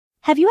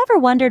Have you ever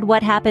wondered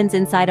what happens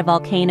inside a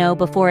volcano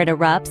before it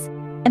erupts?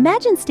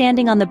 Imagine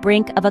standing on the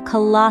brink of a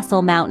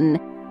colossal mountain,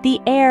 the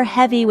air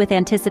heavy with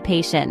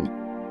anticipation.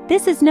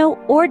 This is no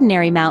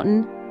ordinary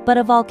mountain, but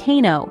a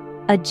volcano,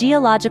 a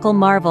geological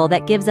marvel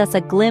that gives us a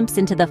glimpse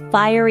into the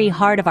fiery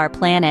heart of our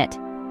planet.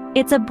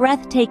 It's a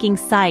breathtaking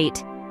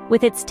sight,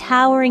 with its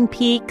towering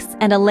peaks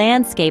and a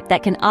landscape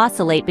that can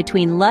oscillate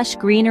between lush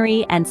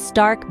greenery and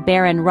stark,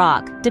 barren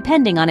rock,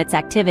 depending on its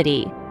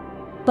activity.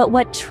 But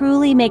what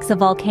truly makes a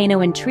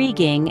volcano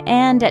intriguing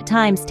and, at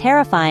times,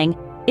 terrifying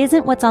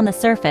isn't what's on the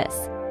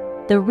surface.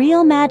 The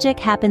real magic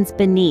happens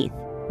beneath,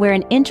 where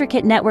an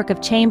intricate network of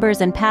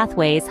chambers and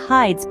pathways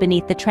hides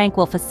beneath the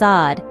tranquil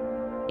facade.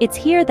 It's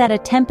here that a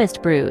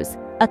tempest brews,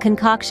 a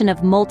concoction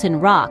of molten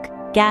rock,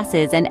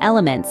 gases, and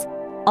elements,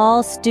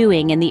 all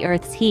stewing in the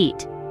Earth's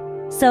heat.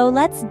 So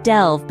let's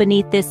delve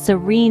beneath this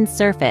serene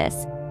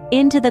surface,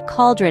 into the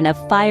cauldron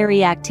of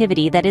fiery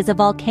activity that is a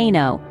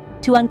volcano,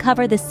 to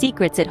uncover the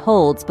secrets it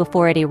holds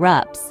before it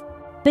erupts.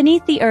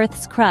 Beneath the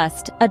Earth's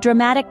crust, a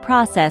dramatic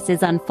process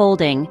is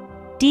unfolding.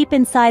 Deep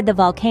inside the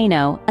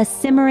volcano, a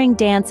simmering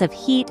dance of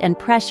heat and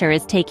pressure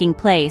is taking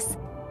place.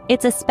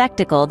 It's a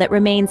spectacle that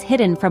remains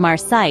hidden from our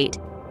sight,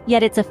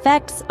 yet its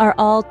effects are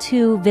all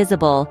too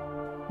visible.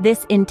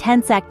 This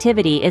intense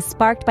activity is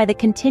sparked by the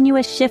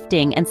continuous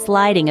shifting and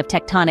sliding of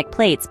tectonic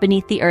plates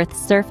beneath the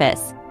Earth's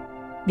surface.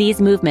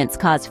 These movements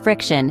cause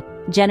friction,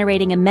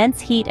 generating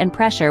immense heat and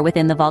pressure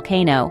within the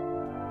volcano.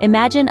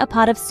 Imagine a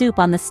pot of soup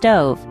on the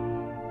stove.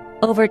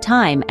 Over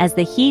time, as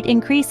the heat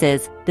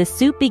increases, the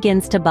soup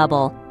begins to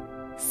bubble.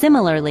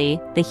 Similarly,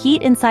 the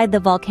heat inside the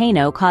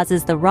volcano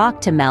causes the rock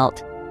to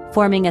melt,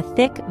 forming a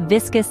thick,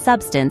 viscous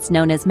substance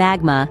known as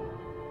magma.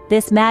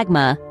 This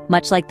magma,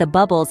 much like the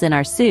bubbles in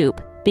our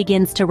soup,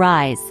 begins to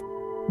rise.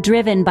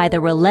 Driven by the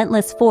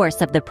relentless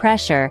force of the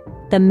pressure,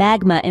 the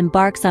magma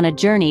embarks on a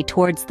journey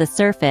towards the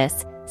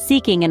surface,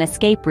 seeking an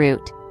escape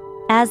route.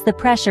 As the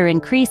pressure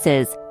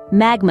increases,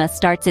 magma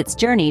starts its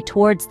journey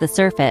towards the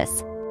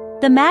surface.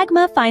 The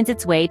magma finds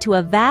its way to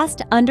a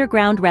vast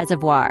underground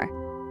reservoir.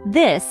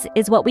 This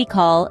is what we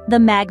call the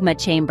Magma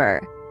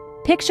Chamber.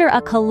 Picture a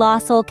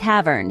colossal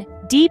cavern,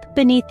 deep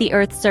beneath the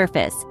Earth's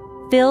surface,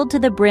 filled to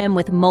the brim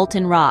with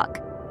molten rock.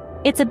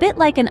 It's a bit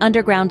like an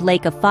underground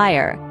lake of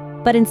fire,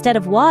 but instead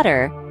of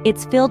water,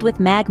 it's filled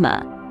with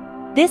magma.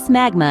 This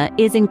magma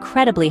is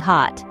incredibly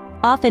hot,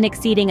 often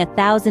exceeding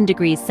 1,000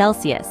 degrees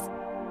Celsius,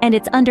 and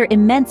it's under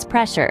immense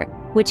pressure,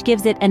 which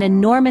gives it an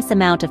enormous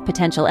amount of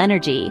potential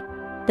energy.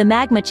 The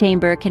magma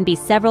chamber can be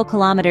several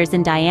kilometers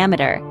in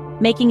diameter,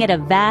 making it a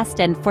vast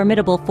and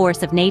formidable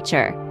force of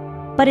nature.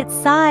 But its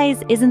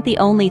size isn't the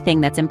only thing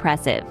that's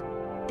impressive.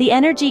 The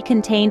energy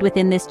contained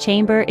within this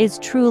chamber is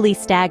truly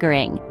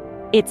staggering.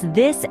 It's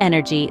this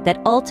energy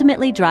that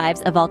ultimately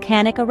drives a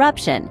volcanic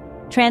eruption,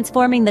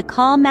 transforming the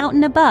calm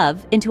mountain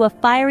above into a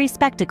fiery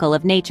spectacle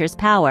of nature's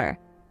power.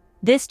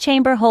 This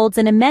chamber holds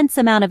an immense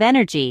amount of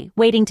energy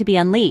waiting to be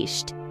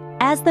unleashed.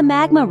 As the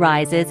magma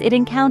rises, it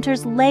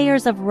encounters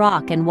layers of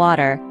rock and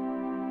water.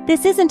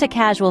 This isn't a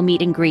casual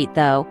meet and greet,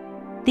 though.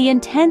 The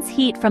intense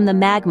heat from the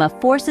magma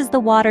forces the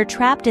water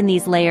trapped in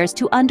these layers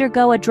to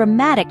undergo a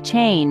dramatic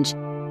change.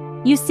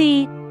 You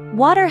see,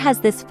 water has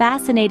this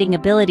fascinating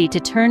ability to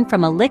turn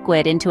from a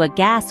liquid into a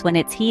gas when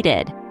it's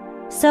heated.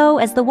 So,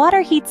 as the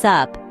water heats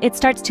up, it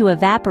starts to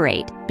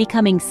evaporate,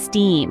 becoming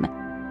steam.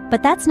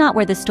 But that's not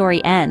where the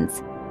story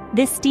ends.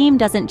 This steam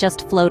doesn't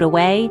just float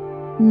away.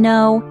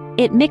 No,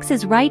 it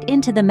mixes right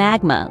into the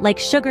magma, like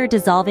sugar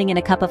dissolving in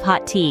a cup of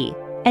hot tea.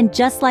 And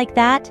just like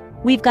that,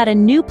 we've got a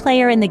new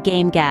player in the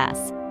game: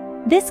 gas.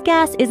 This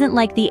gas isn't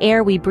like the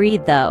air we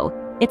breathe, though.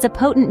 It's a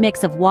potent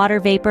mix of water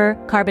vapor,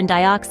 carbon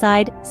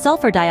dioxide,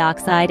 sulfur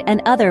dioxide,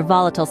 and other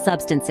volatile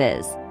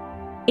substances.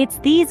 It's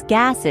these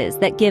gases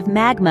that give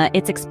magma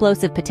its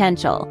explosive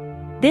potential.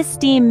 This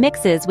steam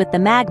mixes with the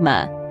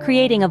magma,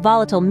 creating a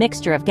volatile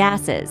mixture of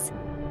gases.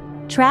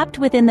 Trapped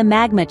within the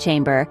magma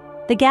chamber,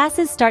 the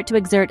gases start to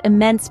exert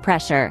immense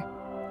pressure.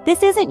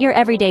 This isn't your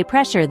everyday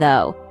pressure,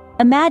 though.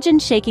 Imagine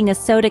shaking a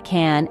soda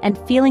can and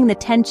feeling the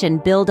tension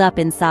build up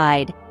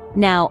inside.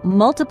 Now,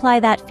 multiply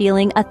that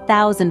feeling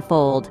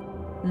 1,000-fold.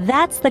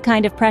 That's the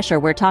kind of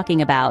pressure we're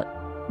talking about.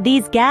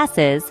 These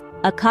gases,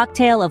 a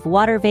cocktail of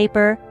water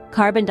vapor,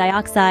 carbon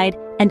dioxide,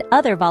 and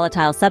other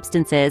volatile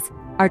substances,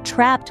 are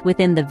trapped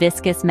within the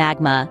viscous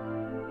magma.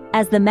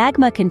 As the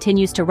magma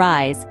continues to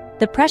rise,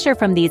 the pressure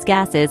from these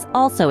gases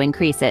also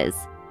increases.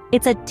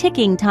 It's a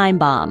ticking time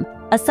bomb,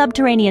 a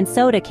subterranean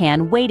soda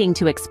can waiting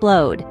to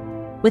explode.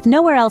 With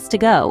nowhere else to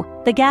go,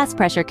 the gas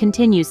pressure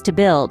continues to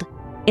build.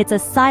 It's a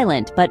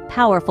silent but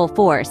powerful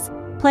force,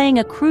 playing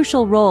a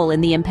crucial role in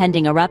the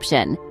impending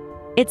eruption.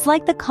 It's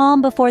like the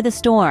calm before the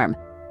storm,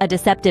 a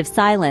deceptive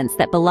silence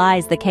that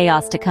belies the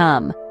chaos to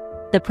come.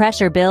 The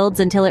pressure builds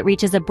until it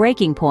reaches a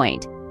breaking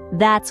point.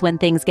 That's when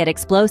things get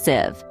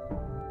explosive.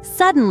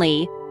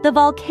 Suddenly, the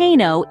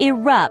volcano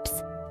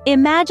erupts.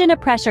 Imagine a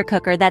pressure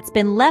cooker that's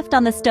been left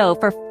on the stove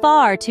for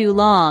far too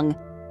long.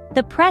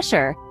 The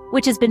pressure,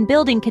 which has been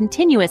building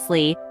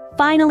continuously,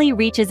 finally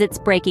reaches its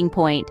breaking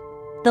point.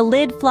 The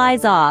lid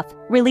flies off,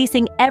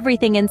 releasing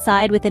everything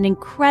inside with an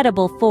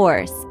incredible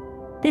force.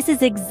 This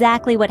is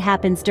exactly what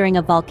happens during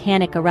a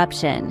volcanic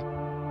eruption.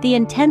 The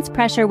intense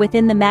pressure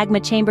within the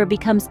magma chamber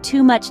becomes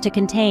too much to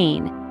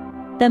contain.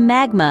 The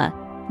magma,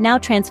 now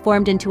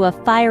transformed into a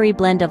fiery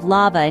blend of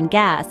lava and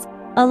gas,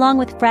 along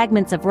with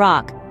fragments of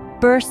rock,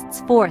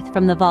 bursts forth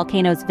from the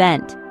volcano's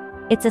vent.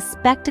 It's a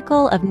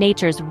spectacle of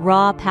nature's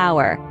raw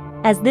power,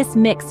 as this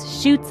mix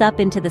shoots up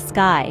into the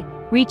sky,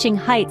 reaching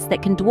heights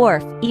that can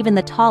dwarf even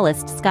the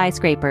tallest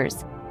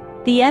skyscrapers.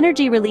 The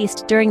energy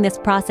released during this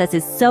process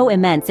is so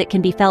immense it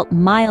can be felt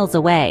miles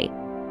away.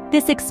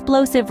 This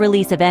explosive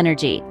release of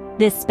energy,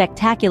 this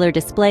spectacular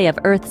display of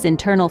Earth's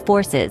internal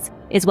forces,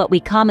 is what we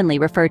commonly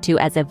refer to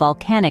as a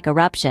volcanic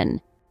eruption.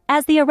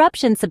 As the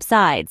eruption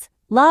subsides,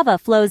 lava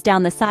flows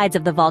down the sides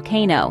of the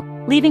volcano,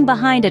 leaving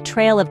behind a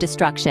trail of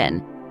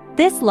destruction.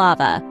 This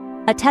lava,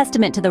 a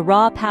testament to the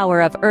raw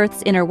power of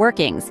Earth's inner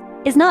workings,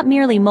 is not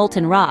merely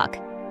molten rock.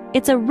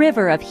 It's a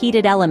river of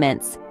heated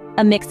elements,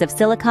 a mix of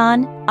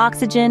silicon,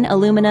 oxygen,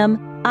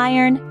 aluminum,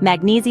 iron,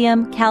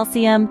 magnesium,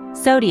 calcium,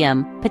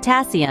 sodium,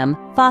 potassium,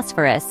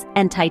 phosphorus,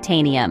 and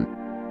titanium.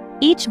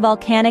 Each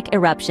volcanic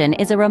eruption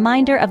is a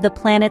reminder of the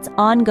planet's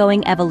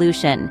ongoing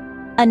evolution,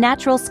 a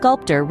natural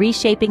sculptor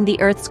reshaping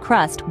the Earth's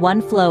crust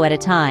one flow at a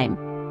time.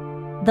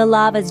 The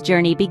lava's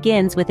journey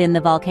begins within the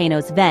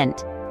volcano's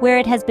vent, where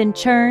it has been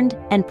churned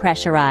and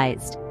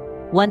pressurized.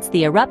 Once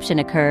the eruption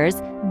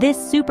occurs, this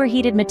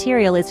superheated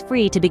material is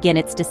free to begin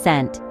its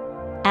descent.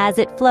 As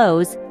it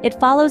flows, it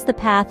follows the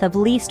path of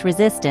least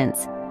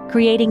resistance,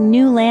 creating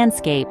new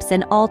landscapes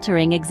and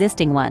altering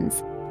existing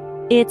ones.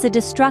 It's a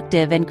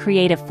destructive and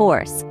creative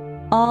force,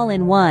 all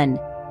in one.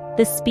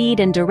 The speed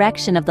and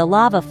direction of the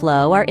lava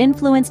flow are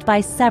influenced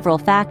by several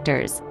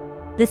factors.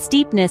 The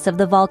steepness of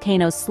the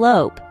volcano's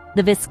slope,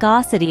 the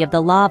viscosity of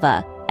the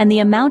lava, and the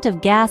amount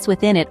of gas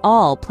within it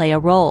all play a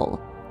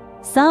role.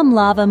 Some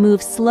lava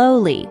moves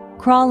slowly,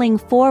 crawling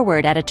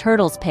forward at a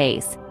turtle's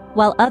pace,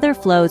 while other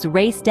flows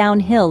race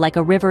downhill like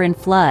a river in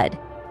flood.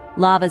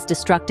 Lava's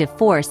destructive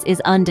force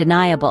is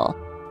undeniable.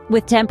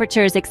 With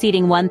temperatures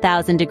exceeding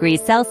 1,000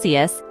 degrees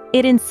Celsius,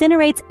 it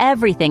incinerates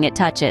everything it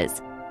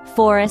touches.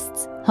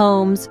 Forests,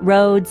 homes,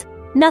 roads,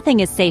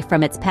 nothing is safe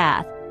from its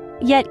path.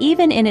 Yet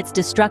even in its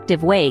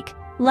destructive wake,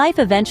 life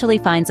eventually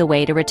finds a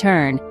way to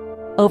return.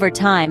 Over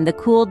time, the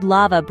cooled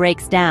lava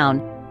breaks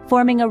down,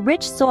 forming a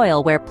rich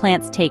soil where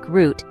plants take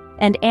root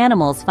and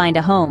animals find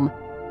a home.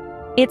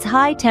 Its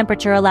high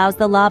temperature allows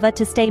the lava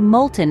to stay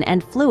molten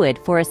and fluid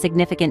for a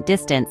significant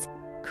distance,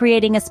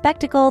 creating a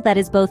spectacle that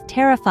is both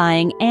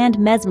terrifying and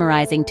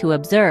mesmerizing to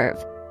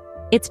observe.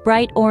 Its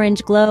bright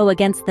orange glow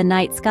against the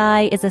night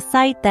sky is a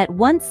sight that,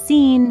 once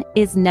seen,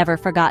 is never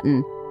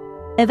forgotten.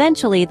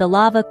 Eventually, the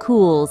lava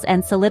cools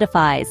and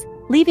solidifies,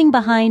 leaving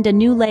behind a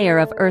new layer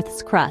of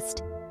Earth's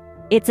crust.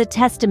 It's a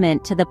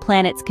testament to the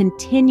planet's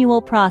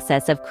continual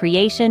process of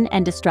creation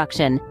and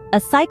destruction, a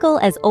cycle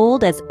as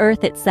old as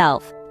Earth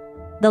itself.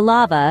 The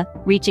lava,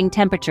 reaching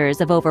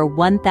temperatures of over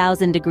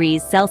 1,000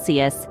 degrees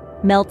Celsius,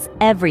 melts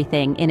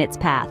everything in its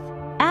path.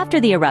 After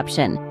the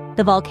eruption,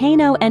 the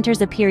volcano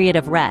enters a period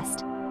of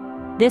rest.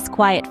 This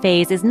quiet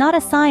phase is not a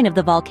sign of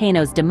the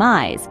volcano's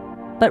demise,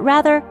 but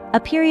rather a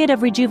period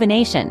of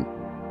rejuvenation.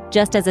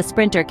 Just as a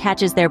sprinter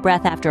catches their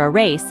breath after a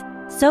race,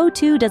 so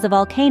too does a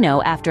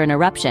volcano after an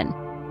eruption.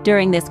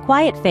 During this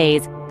quiet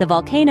phase, the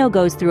volcano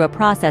goes through a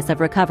process of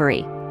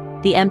recovery.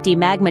 The empty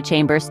magma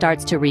chamber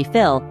starts to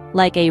refill,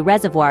 like a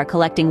reservoir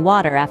collecting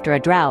water after a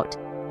drought.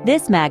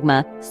 This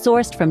magma,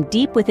 sourced from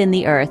deep within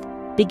the Earth,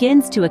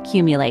 begins to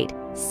accumulate,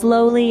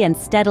 slowly and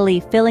steadily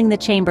filling the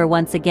chamber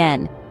once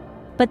again.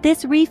 But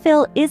this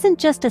refill isn't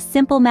just a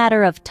simple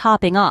matter of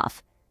topping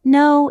off.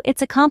 No,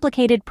 it's a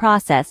complicated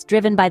process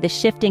driven by the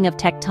shifting of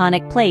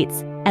tectonic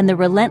plates and the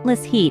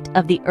relentless heat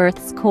of the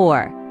Earth's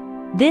core.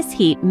 This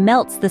heat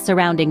melts the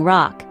surrounding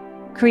rock,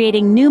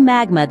 creating new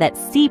magma that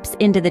seeps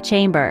into the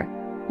chamber.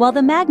 While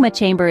the magma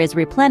chamber is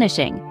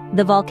replenishing,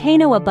 the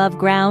volcano above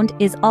ground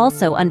is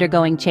also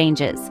undergoing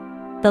changes.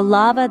 The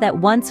lava that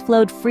once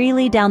flowed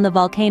freely down the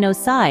volcano's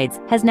sides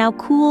has now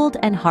cooled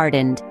and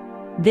hardened.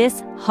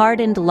 This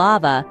hardened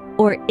lava,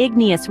 or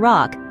igneous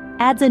rock,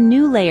 adds a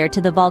new layer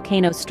to the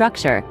volcano's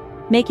structure,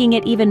 making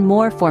it even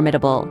more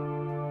formidable.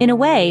 In a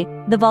way,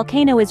 the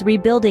volcano is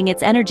rebuilding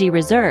its energy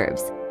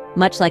reserves.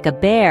 Much like a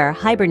bear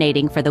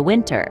hibernating for the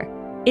winter,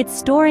 it's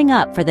storing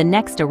up for the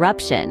next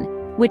eruption,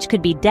 which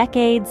could be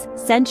decades,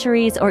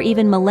 centuries, or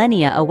even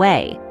millennia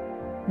away.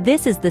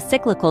 This is the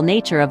cyclical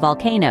nature of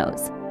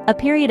volcanoes, a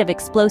period of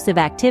explosive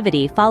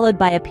activity followed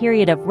by a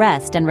period of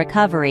rest and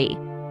recovery.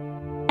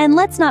 And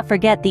let's not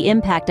forget the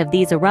impact of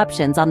these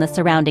eruptions on the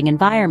surrounding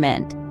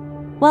environment.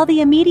 While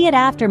the immediate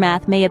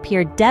aftermath may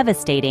appear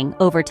devastating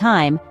over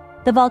time,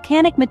 the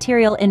volcanic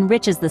material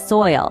enriches the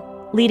soil,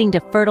 leading to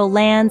fertile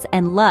lands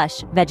and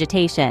lush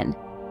vegetation.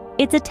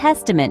 It's a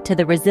testament to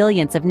the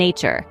resilience of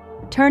nature,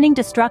 turning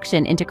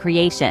destruction into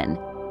creation.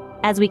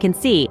 As we can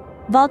see,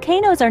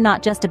 volcanoes are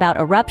not just about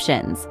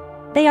eruptions.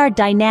 They are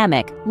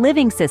dynamic,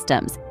 living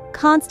systems,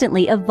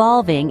 constantly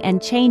evolving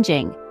and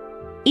changing.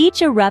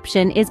 Each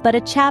eruption is but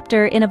a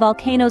chapter in a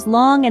volcano's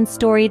long and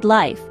storied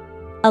life,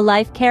 a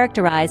life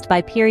characterized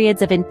by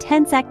periods of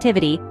intense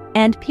activity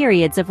and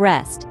periods of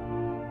rest.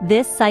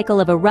 This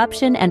cycle of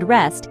eruption and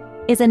rest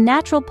is a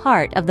natural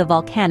part of the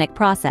volcanic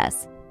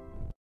process.